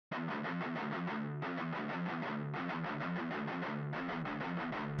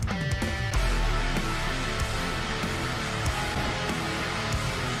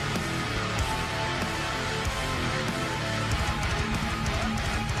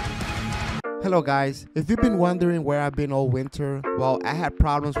Hello guys, if you've been wondering where I've been all winter, well, I had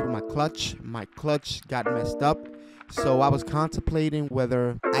problems with my clutch. My clutch got messed up, so I was contemplating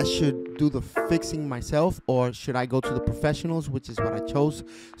whether I should do the fixing myself or should I go to the professionals, which is what I chose.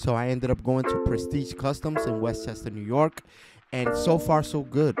 So I ended up going to Prestige Customs in Westchester, New York, and so far so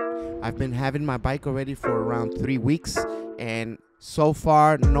good. I've been having my bike already for around 3 weeks, and so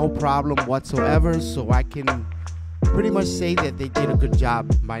far no problem whatsoever, so I can pretty much say that they did a good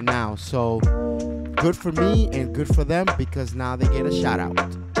job by now. So good for me and good for them, because now they get a shout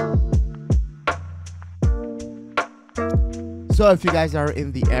out. So if you guys are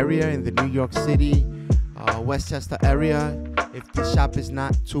in the area, in the New York City, Westchester area, if the shop is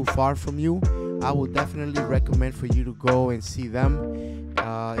not too far from you, I would definitely recommend for you to go and see them.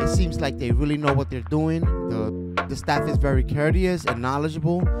 It seems like they really know what they're doing. The staff is very courteous and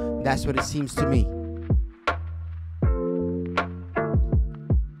knowledgeable. That's what it seems to me.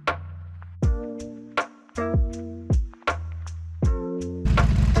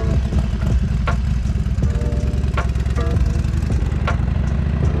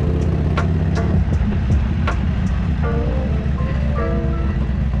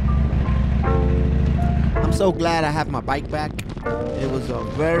 So glad I have my bike back. It was a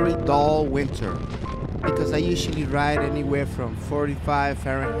very dull winter because I usually ride anywhere from 45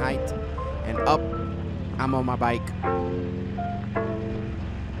 Fahrenheit and up. I'm on my bike.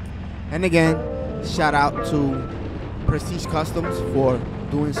 And again, shout out to Prestige Customs for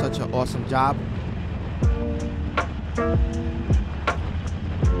doing such an awesome job.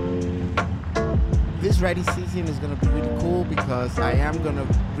 This riding season is going to be really cool because I am going to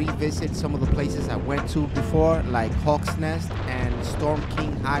revisit some of the places I went to before, like Hawk's Nest and Storm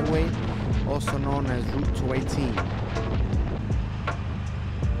King Highway, also known as Route 218.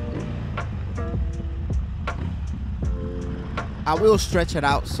 I will stretch it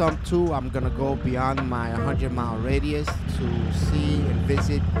out some too. I'm going to go beyond my 100-mile radius to see and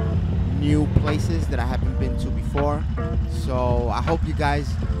visit new places that I haven't been to before. So I hope you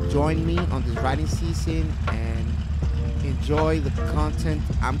guys join me on this riding season and enjoy the content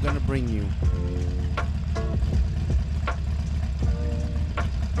I'm gonna bring you.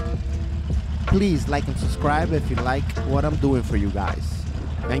 Please like and subscribe if you like what I'm doing for you guys.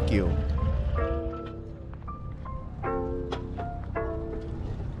 Thank you.